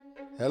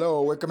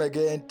Hello, welcome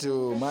again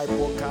to my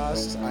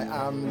podcast.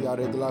 I am your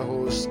regular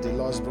host, the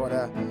lost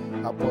brother,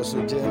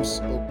 Apostle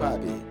James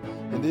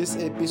Okpabi. In this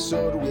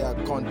episode, we are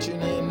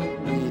continuing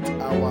with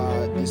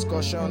our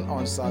discussion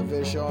on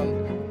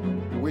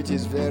salvation, which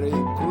is very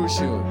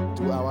crucial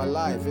to our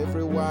life.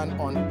 Everyone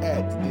on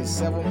earth, the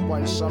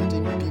 7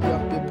 something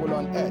billion people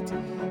on earth.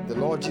 The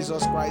Lord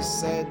Jesus Christ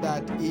said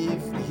that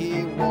if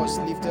he was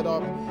lifted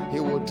up, he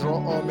would draw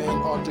all men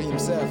unto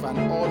himself,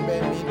 and all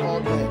men mean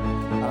all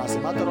men. And as a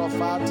matter of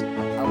fact,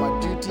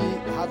 our duty,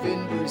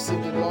 having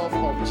received the love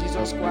of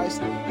Jesus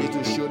Christ, is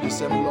to show the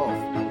same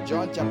love.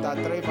 John chapter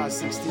 3 verse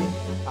 16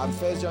 and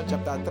 1 John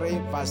chapter 3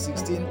 verse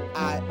 16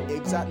 are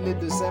exactly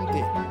the same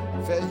thing.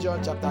 1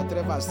 John chapter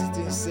 3 verse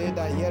 16 say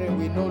that herein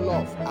we know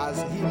love,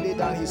 as he laid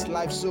down his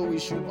life, so we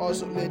should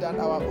also lay down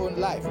our own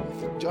life.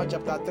 John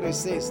chapter 3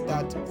 says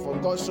that for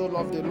God so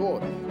loved the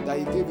world that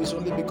he gave his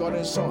only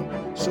begotten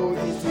son. So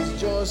it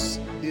is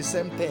just the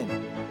same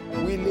thing.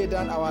 We lay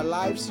down our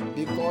lives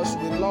because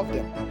we love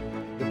them.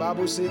 The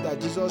Bible says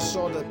that Jesus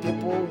saw the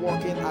people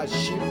walking as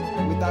sheep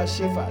without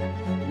shepherd.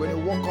 When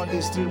you walk on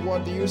the street,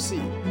 what do you see?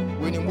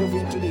 When you move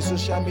into the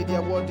social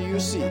media, what do you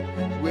see?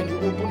 When you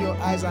open your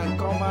eyes and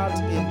come out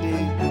in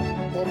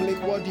the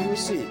public, what do you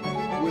see?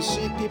 We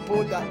see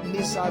people that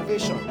need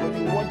salvation.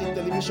 When you watch the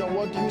television,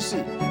 what do you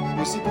see?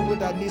 We see people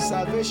that need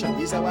salvation.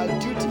 It's our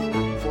duty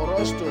for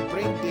us to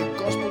bring the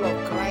gospel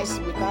of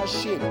Christ without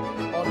shame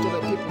unto the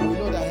people. We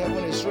know that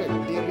heaven is real.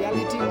 The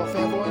reality of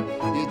heaven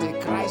is the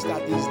Christ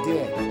that is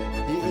there.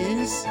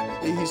 He is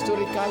a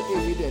historical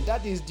evidence.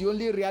 That is the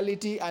only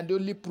reality and the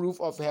only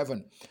proof of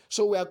heaven.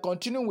 So we are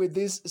continuing with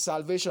this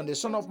salvation. The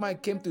Son of Man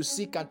came to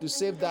seek and to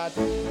save that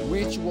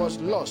which was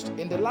lost.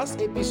 In the last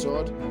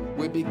episode,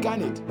 we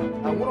began it.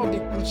 And one of the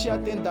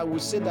crucial things that we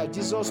say that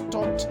Jesus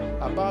talked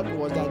about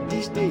was that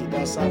this day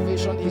that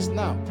salvation is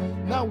now.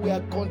 Now we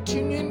are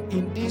continuing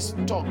in this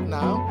talk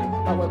now,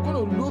 and we're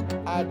going to look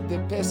at the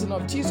person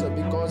of Jesus,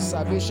 because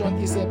salvation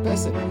is a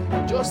person.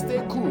 Just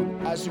stay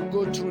cool as you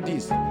go through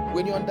this.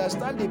 When you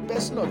understand the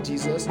person of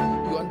Jesus,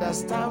 you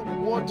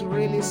understand what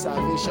really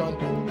salvation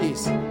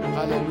is.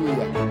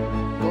 Hallelujah.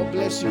 God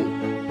bless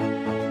you.